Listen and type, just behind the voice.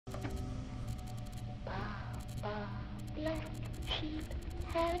black sheep,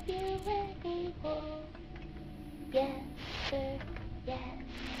 have you any wool? Yes, sir, yes,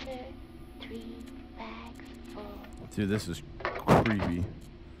 sir, 3 bags full. Dude, this is creepy.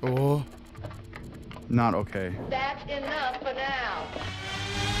 Oh. Not okay. That's enough for now.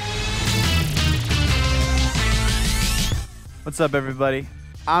 What's up, everybody?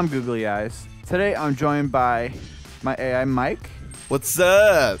 I'm Googly Eyes. Today, I'm joined by my AI Mike. What's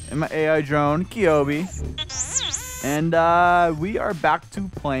up? And my AI drone, Kyobi. And we are back to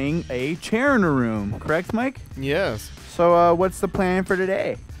playing a chair in a room. Correct, Mike? Yes. So what's the plan for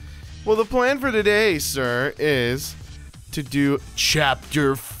today? Well, the plan for today, sir, is to do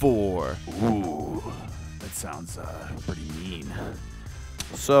Chapter 4. Ooh, that sounds pretty mean.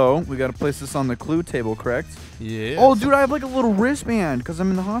 So, we got to place this on the clue table, correct? Yeah. Oh, dude, I have like a little wristband because I'm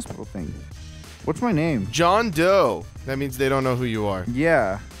in the hospital thing. What's my name? John Doe. That means they don't know who you are.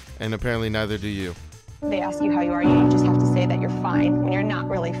 Yeah. And apparently neither do you. They ask you how you are, you just have to say that you're fine when you're not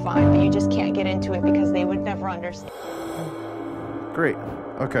really fine, but you just can't get into it because they would never understand. Great.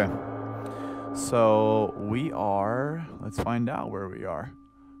 Okay. So we are, let's find out where we are.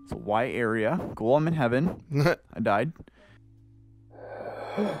 It's a Y area. Cool, I'm in heaven. I died.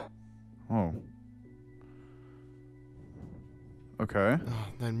 Oh. Okay. Oh,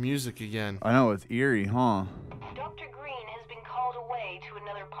 that music again. I know, it's eerie, huh? Dr. Green has been called away to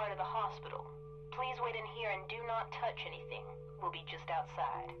another part of the hospital. Please wait in here and do not touch anything. We'll be just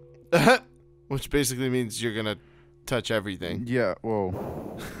outside. Which basically means you're gonna touch everything. Yeah, whoa.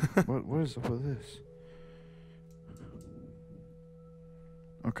 what is up with this?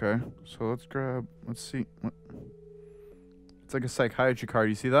 Okay, so let's see. It's like a psychiatry card,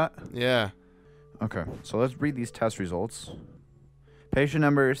 you see that? Yeah. Okay, so let's read these test results. Patient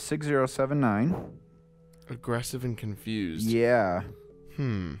number 6079. Aggressive and confused. Yeah.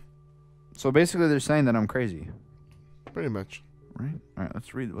 So basically they're saying that I'm crazy. Pretty much. Right? Alright,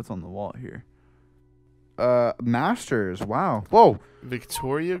 let's read what's on the wall here. Masters, wow. Whoa!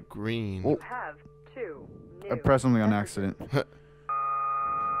 Victoria Green. Oh. Have 2 new I pressed something on accident.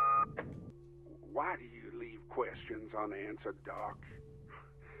 Why do you leave questions unanswered, Doc?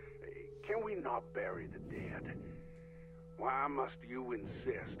 Can we not bury the dead? Why must you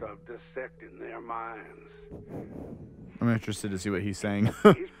insist of dissecting their minds? I'm interested to see what he's saying.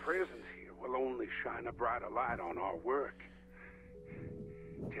 His presence here will only shine a brighter light on our work.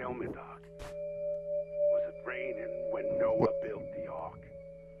 Tell me, Doc, was it raining when Noah built the ark?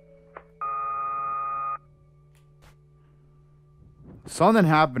 Something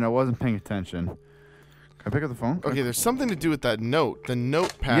happened, I wasn't paying attention. Can I pick up the phone? Okay, there's something to do with that note. The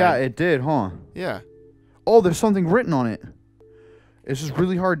notepad. Yeah, it did, huh? Yeah. Oh, there's something written on it. It's just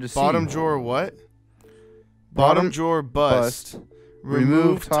really hard to see. Bottom drawer what? Bottom drawer bust.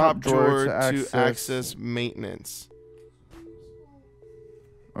 Remove top drawer to access maintenance.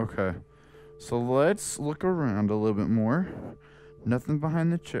 Okay. So let's look around a little bit more. Nothing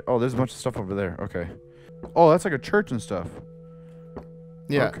behind the chair. Oh, there's a bunch of stuff over there. Okay. Oh, that's like a church and stuff.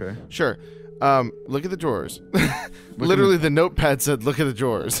 Yeah. Okay. Sure. Look at the drawers. Literally, the notepad said, "Look at the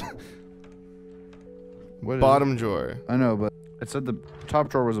drawers." What is Bottom drawer. I know, but it said the top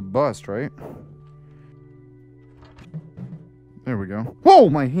drawer was a bust, right? There we go. Whoa,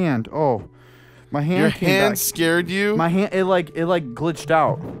 my hand. Oh, my hand. Your came hand back. scared you? My hand. It like glitched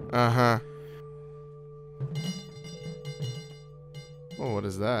out. Uh-huh. Oh, what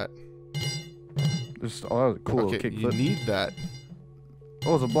is that? Just that was a cool Okay, little you kickflip. need that.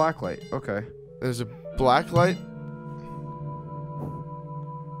 Oh, it's a black light. Okay. There's a black light.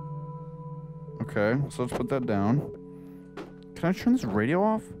 Okay, so let's put that down. Can I turn this radio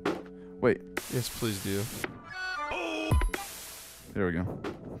off? Wait. Yes, please do. There we go.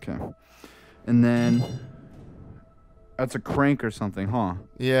 Okay. And then that's a crank or something, huh?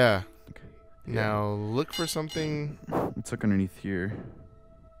 Yeah. Okay. Now look for something. Let's look underneath here.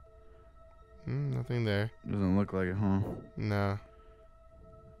 Nothing there. Doesn't look like it, huh? No.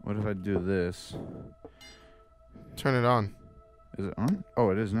 What if I do this? Turn it on. Is it on? Oh,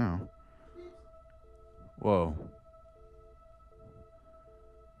 it is now. Whoa.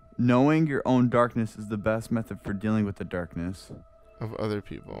 Knowing your own darkness is the best method for dealing with the darkness. Of other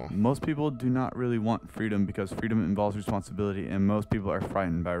people. Most people do not really want freedom because freedom involves responsibility, and most people are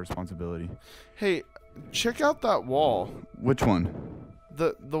frightened by responsibility. Hey, check out that wall. Which one?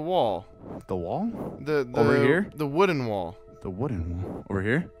 The wall. The wall? The Over here? The wooden wall. The wooden wall. Over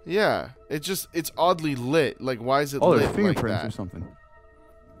here? Yeah. It's oddly lit. Like, why is it Oh, lit there's fingerprints like that? or something.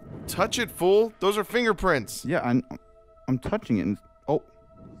 Touch it, fool. Those are fingerprints. Yeah, I'm touching it. And, oh.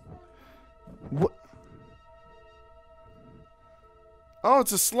 What? Oh,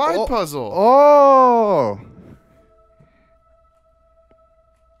 it's a slide puzzle. Oh.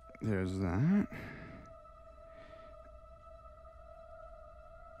 There's that.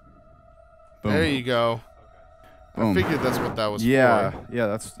 Boom. There you go. Boom. I figured that's what that was Yeah. for. Yeah,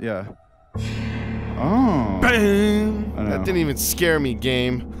 that's, yeah. Oh. Bang! I know. That didn't even scare me,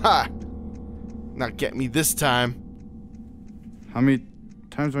 game. Ha! Not get me this time. How many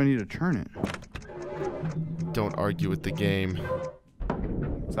times do I need to turn it? Don't argue with the game.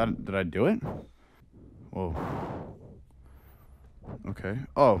 Is that, did I do it? Whoa. Okay.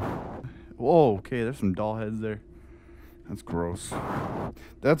 Oh. Whoa, okay, there's some doll heads there. That's gross.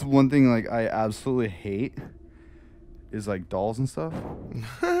 That's one thing, like, I absolutely hate is, like, dolls and stuff.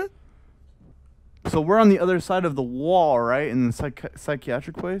 So we're on the other side of the wall, right? In the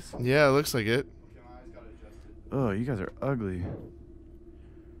psychiatric place? Yeah, it looks like it. Oh, you guys are ugly.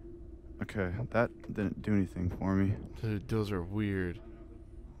 Okay, that didn't do anything for me. Dude, those are weird.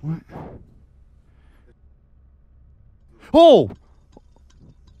 What? Oh!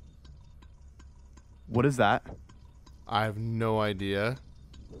 What is that? I have no idea.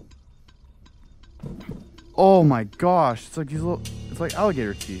 Oh my gosh, it's like these little, it's like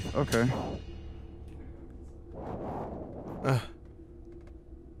alligator teeth. Okay.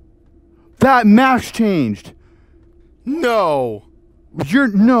 That mask changed. No!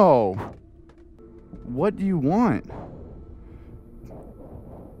 No. What do you want?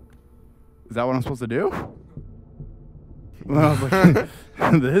 Is that what I'm supposed to do? Well, I was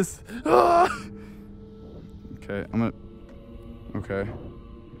like, this? Okay, I'm gonna, okay.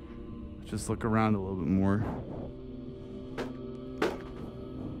 Just look around a little bit more.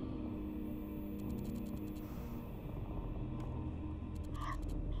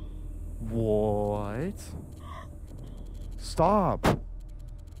 What? Stop.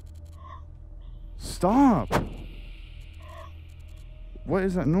 Stop. What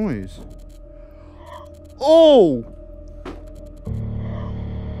is that noise? Oh!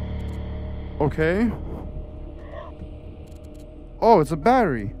 Okay. Oh, it's a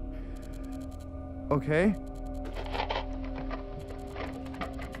battery. Okay.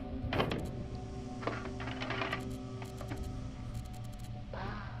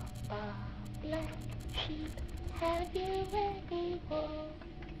 Baba, black sheep, have you any wool?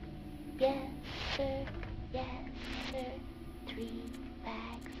 Yes, sir, yes, sir, 3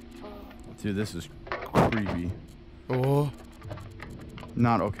 bags full. Dude, this is creepy. Oh.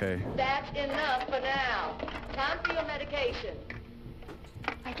 Not okay. That's enough for now. Time for your medication.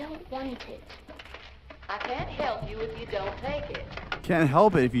 I don't want it. I can't help you if you don't take it. Can't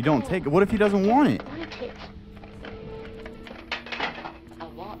help it if you don't take it. What if he doesn't want it? Want it. I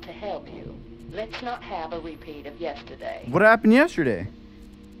want to help you. Let's not have a repeat of yesterday. What happened yesterday?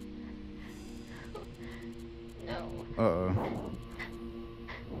 No. Uh-oh.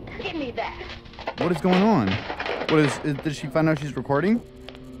 Give me that. What is going on? What is did she find out she's recording?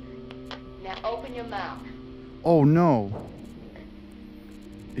 Now open your mouth. Oh no.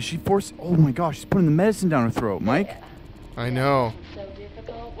 Is she forced? Oh my gosh, she's putting the medicine down her throat, Mike. I know. So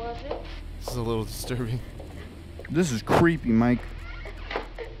difficult, was it? This is a little disturbing. This is creepy, Mike.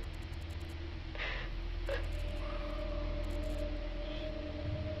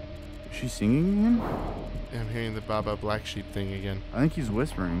 Is she singing again? I'm hearing the Baba Black Sheep thing again. I think he's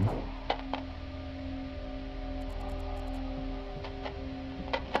whispering.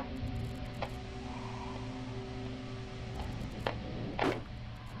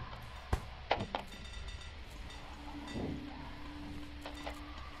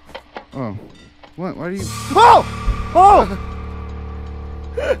 Oh. What? Why do you... Oh! Oh!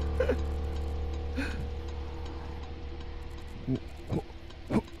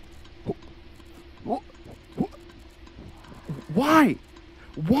 Why?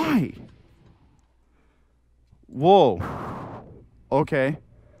 Why? Whoa. Okay.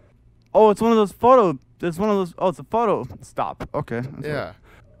 Oh, it's one of those photo... It's one of those... Oh, it's a photo. Stop. Okay. That's Yeah. right.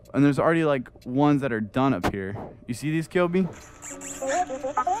 And there's already, like, ones that are done up here. You see these, Kilby?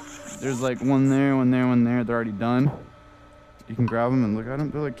 There's, like, one there, one there, one there. They're already done. You can grab them and look at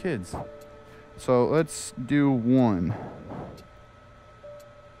them. They're like kids. So, let's do one.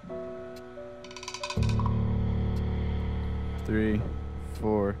 Three,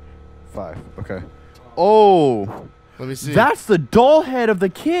 4, 5. Okay. Oh! Let me see. That's the doll head of the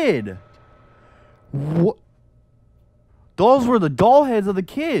kid! What? Those were the doll heads of the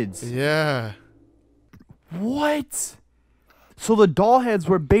kids. Yeah. What? So the doll heads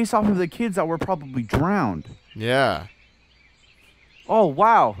were based off of the kids that were probably drowned. Yeah. Oh,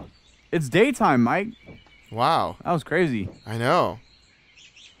 wow. It's daytime, Mike. Wow. That was crazy. I know.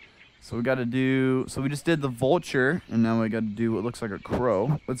 So we got to do... So we just did the vulture, and now we got to do what looks like a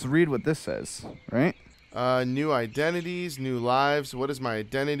crow. Let's read what this says, right? New identities, new lives. What is my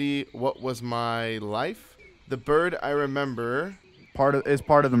identity? What was my life? The bird I remember. Is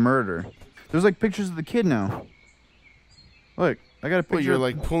part of the murder. There's like pictures of the kid now. Look, I got a picture. What, you're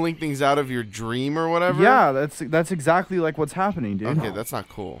like pulling things out of your dream or whatever? Yeah, that's exactly like what's happening, dude. Okay, that's not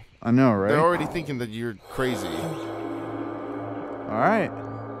cool. I know, right? They're already thinking that you're crazy. All right.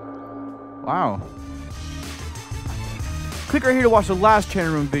 Wow. Click right here to watch the last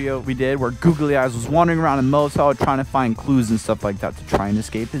channel room video we did where Googly Eyes was wandering around in Mo's hall trying to find clues and stuff like that to try and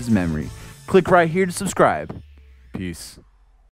escape his memory. Click right here to subscribe. Peace.